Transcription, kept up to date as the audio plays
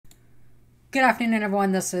Good afternoon,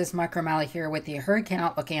 everyone. This is Mike O'Malley here with the Hurricane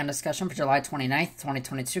Outlook and discussion for July 29th,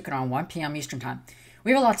 2022, around 1 p.m. Eastern Time.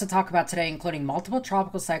 We have a lot to talk about today, including multiple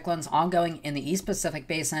tropical cyclones ongoing in the East Pacific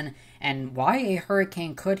Basin and why a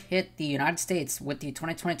hurricane could hit the United States with the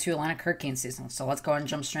 2022 Atlantic hurricane season. So let's go ahead and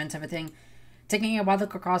jump straight into everything. Taking a wide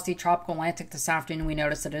look across the tropical Atlantic this afternoon, we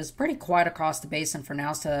notice that it is pretty quiet across the basin for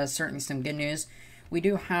now, so certainly some good news. We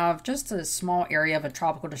do have just a small area of a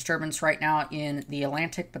tropical disturbance right now in the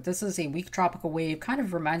Atlantic, but this is a weak tropical wave. Kind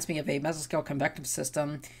of reminds me of a mesoscale convective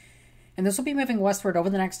system. And this will be moving westward over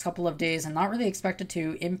the next couple of days and not really expected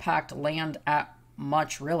to impact land at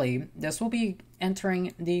much, really. This will be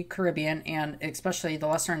entering the Caribbean and especially the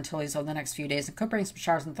Lesser Antilles over the next few days and could bring some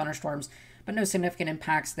showers and thunderstorms, but no significant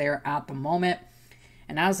impacts there at the moment.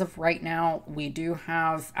 And as of right now, we do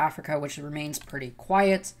have Africa, which remains pretty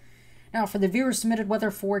quiet. Now, for the viewer submitted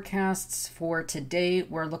weather forecasts for today,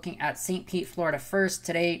 we're looking at St. Pete, Florida first.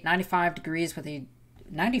 Today, 95 degrees with a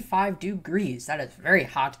 95 degrees. That is very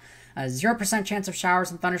hot. 0% chance of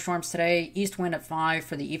showers and thunderstorms today. East wind at 5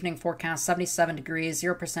 for the evening forecast. 77 degrees.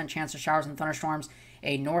 0% chance of showers and thunderstorms.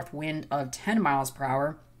 A north wind of 10 miles per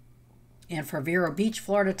hour. And for Vero Beach,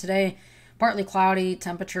 Florida today, partly cloudy,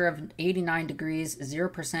 temperature of 89 degrees,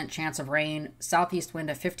 0% chance of rain, southeast wind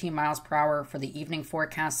at 15 miles per hour for the evening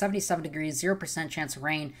forecast, 77 degrees, 0% chance of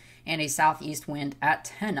rain, and a southeast wind at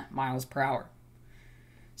 10 miles per hour.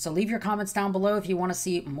 So leave your comments down below if you want to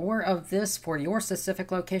see more of this for your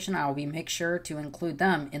specific location. I will make sure to include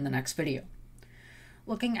them in the next video.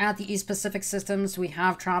 Looking at the East Pacific systems, we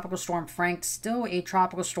have Tropical Storm Frank, still a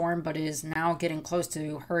tropical storm, but is now getting close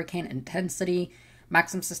to hurricane intensity.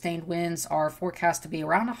 Maximum sustained winds are forecast to be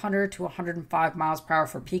around 100 to 105 miles per hour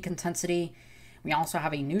for peak intensity. We also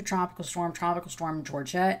have a new tropical storm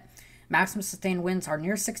Georgette. Maximum sustained winds are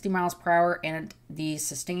near 60 miles per hour, and the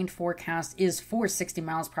sustained forecast is for 60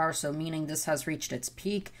 miles per hour, so meaning this has reached its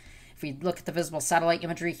peak. If we look at the visible satellite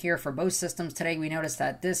imagery here for both systems today, we notice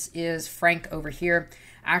that this is Frank over here,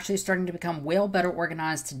 actually starting to become way better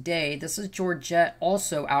organized today. This is Georgette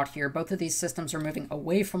also out here. Both of these systems are moving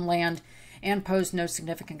away from land and pose no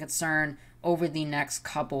significant concern over the next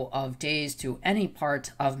couple of days to any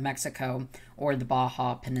part of Mexico or the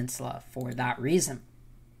Baja Peninsula for that reason.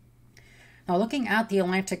 Now, looking at the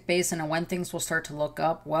Atlantic Basin and when things will start to look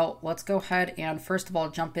up, well, let's go ahead and first of all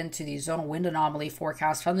jump into the zonal wind anomaly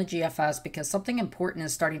forecast from the GFS because something important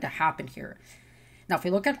is starting to happen here. Now, if we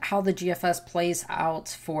look at how the GFS plays out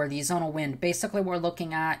for the zonal wind, basically what we're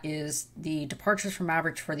looking at is the departures from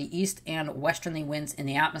average for the east and westerly winds in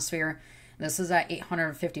the atmosphere. This is at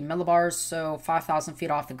 850 millibars, so 5,000 feet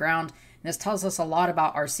off the ground. And this tells us a lot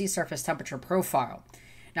about our sea surface temperature profile.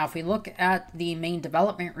 Now, if we look at the main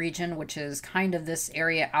development region, which is kind of this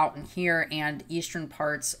area out in here and eastern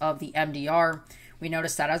parts of the MDR, we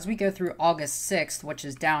notice that as we go through August 6th, which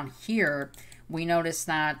is down here, we notice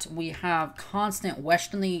that we have constant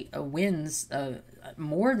westerly winds,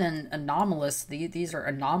 more than anomalous. These are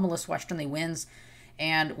anomalous westerly winds.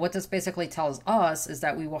 And what this basically tells us is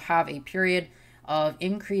that we will have a period of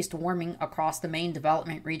increased warming across the main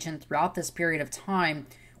development region throughout this period of time,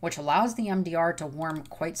 which allows the MDR to warm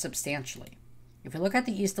quite substantially. If we look at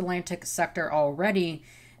the East Atlantic sector already,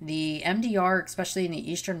 the MDR, especially in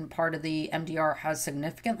the eastern part of the MDR, has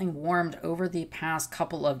significantly warmed over the past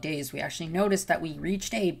couple of days. We actually noticed that we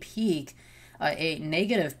reached a peak, a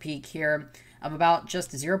negative peak here, of about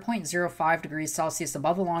just 0.05 degrees Celsius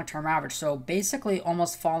above the long-term average. So basically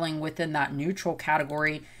almost falling within that neutral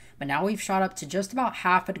category. But now we've shot up to just about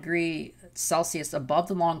half a degree Celsius above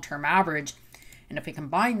the long-term average. And if we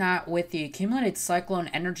combine that with the accumulated cyclone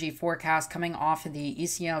energy forecast coming off of the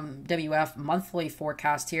ECMWF monthly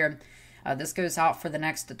forecast here, this goes out for the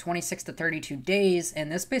next 26 to 32 days.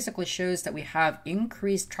 And this basically shows that we have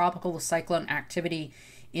increased tropical cyclone activity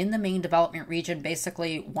in the main development region,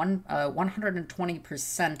 basically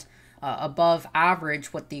 120% above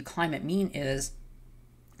average what the climate mean is.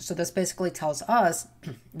 So this basically tells us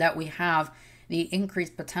that we have the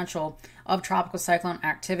increased potential of tropical cyclone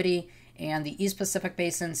activity, and the East Pacific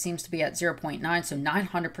Basin seems to be at 0.9, so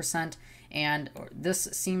 900%, and this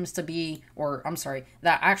seems to be,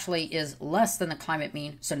 that actually is less than the climate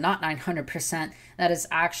mean, so not 900%, that is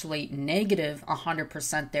actually negative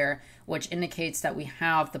 100% there, which indicates that we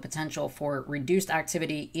have the potential for reduced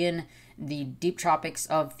activity in the deep tropics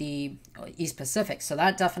of the East Pacific. So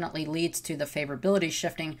that definitely leads to the favorability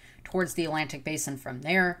shifting towards the Atlantic Basin from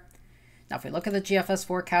there. Now, if we look at the GFS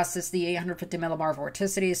forecast, it's the 850 millibar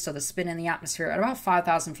vorticity, so the spin in the atmosphere at about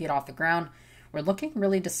 5,000 feet off the ground. We're looking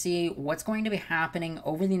really to see what's going to be happening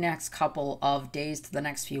over the next couple of days to the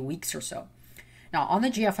next few weeks or so. Now, on the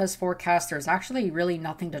GFS forecast, there's actually really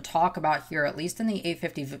nothing to talk about here, at least in the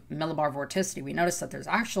 850 millibar vorticity. We notice that there's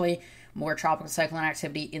actually more tropical cyclone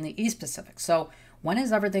activity in the East Pacific. So when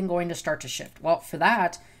is everything going to start to shift? Well, for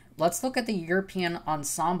that, let's look at the European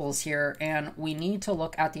ensembles here, and we need to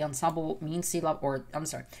look at the ensemble mean sea level, or I'm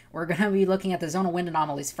sorry, we're going to be looking at the zonal wind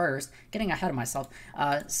anomalies first, getting ahead of myself.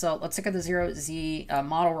 So let's look at the 0Z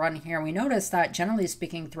model run here. We notice that generally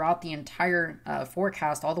speaking throughout the entire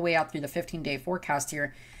forecast, all the way out through the 15-day forecast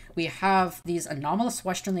here, we have these anomalous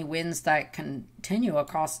westerly winds that continue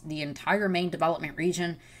across the entire main development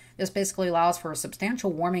region. This basically allows for a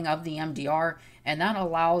substantial warming of the MDR, and that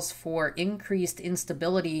allows for increased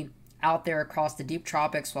instability out there across the deep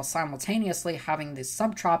tropics, while simultaneously having the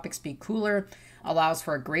subtropics be cooler allows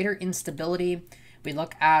for a greater instability. We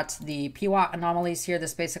look at the PWAT anomalies here.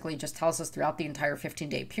 This basically just tells us throughout the entire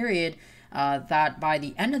 15-day period that by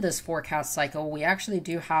the end of this forecast cycle, we actually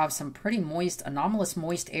do have some pretty moist, anomalous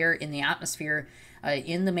moist air in the atmosphere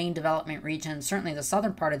in the main development region, certainly the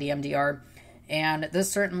southern part of the MDR. And this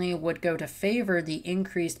certainly would go to favor the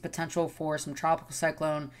increased potential for some tropical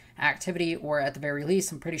cyclone activity, or at the very least,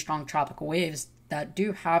 some pretty strong tropical waves that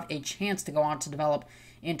do have a chance to go on to develop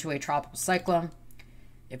into a tropical cyclone.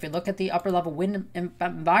 If you look at the upper level wind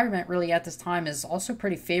environment, really at this time is also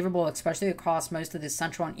pretty favorable, especially across most of the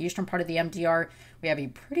central and eastern part of the MDR. We have a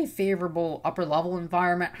pretty favorable upper level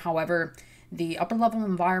environment. However, the upper level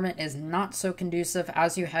environment is not so conducive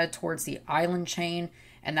as you head towards the island chain,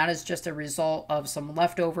 and that is just a result of some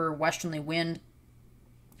leftover westerly wind,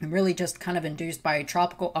 and really just kind of induced by a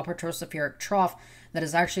tropical upper tropospheric trough that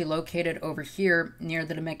is actually located over here near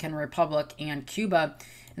the Dominican Republic and Cuba.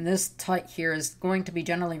 And this tight here is going to be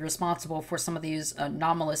generally responsible for some of these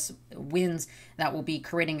anomalous winds that will be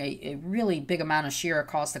creating a really big amount of shear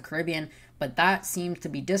across the Caribbean, but that seems to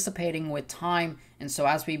be dissipating with time. And so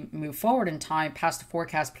as we move forward in time past the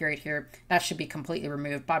forecast period here, that should be completely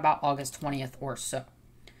removed by about August 20th or so.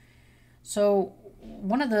 So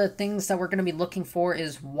one of the things that we're going to be looking for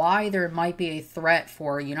is why there might be a threat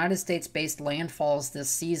for United States-based landfalls this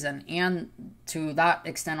season, and to that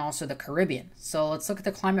extent also the Caribbean. So let's look at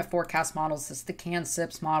the climate forecast models. This is the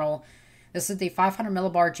CAN-SIPS model. This is the 500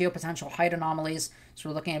 millibar geopotential height anomalies. So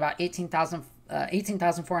we're looking at about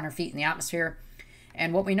 18,400 feet in the atmosphere.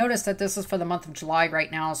 And what we noticed that this is for the month of July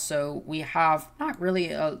right now, so we have not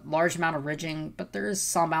really a large amount of ridging, but there is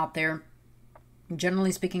some out there.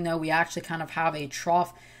 Generally speaking, though, we actually kind of have a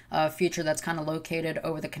trough feature that's kind of located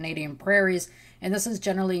over the Canadian prairies, and this is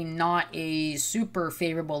generally not a super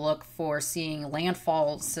favorable look for seeing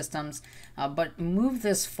landfall systems, but move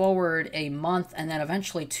this forward a month and then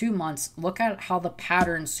eventually 2 months, look at how the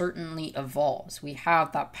pattern certainly evolves. We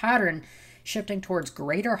have that pattern shifting towards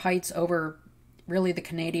greater heights over really the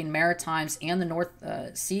Canadian Maritimes and the North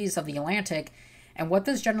Seas of the Atlantic. And what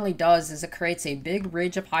this generally does is it creates a big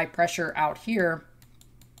ridge of high pressure out here,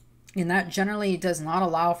 and that generally does not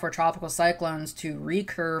allow for tropical cyclones to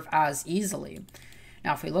recurve as easily.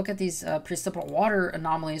 Now, if we look at these precipitate water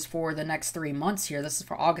anomalies for the next 3 months here, this is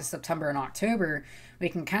for August, September, and October, we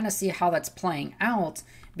can kind of see how that's playing out,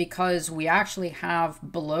 because we actually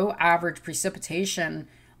have below average precipitation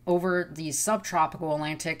over the subtropical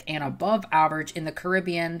Atlantic and above average in the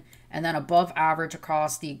Caribbean, and then above average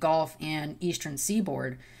across the Gulf and Eastern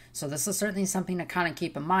Seaboard. So this is certainly something to kind of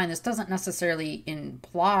keep in mind. This doesn't necessarily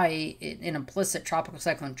imply an implicit tropical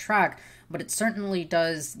cyclone track, but it certainly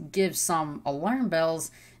does give some alarm bells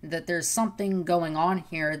that there's something going on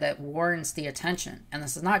here that warrants the attention. And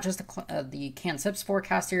this is not just the CAN-SIPS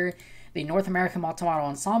forecast here. The North American Multi-Model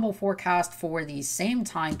Ensemble forecast for the same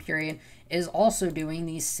time period is also doing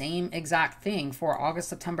the same exact thing for August,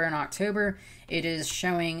 September, and October. It is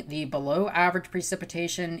showing the below average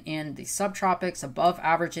precipitation in the subtropics, above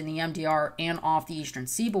average in the MDR, and off the eastern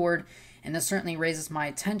seaboard. And this certainly raises my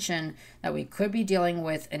attention that we could be dealing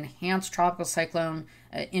with enhanced tropical cyclone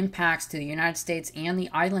impacts to the United States and the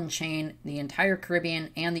island chain, the entire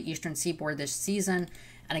Caribbean, and the eastern seaboard this season.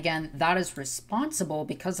 And again, that is responsible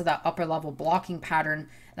because of that upper level blocking pattern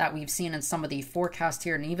that we've seen in some of the forecasts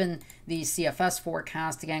here, and even the CFS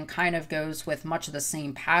forecast, again, kind of goes with much of the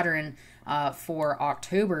same pattern for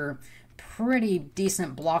October. Pretty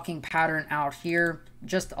decent blocking pattern out here,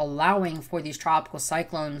 just allowing for these tropical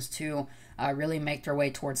cyclones to really make their way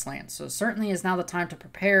towards land. So certainly is now the time to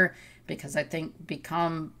prepare, because I think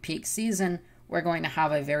become peak season, we're going to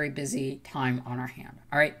have a very busy time on our hand.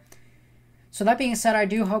 All right. So that being said, I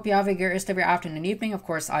do hope you have a great rest of your afternoon and evening. Of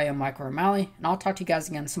course, I am Michael O'Malley, and I'll talk to you guys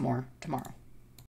again some more tomorrow.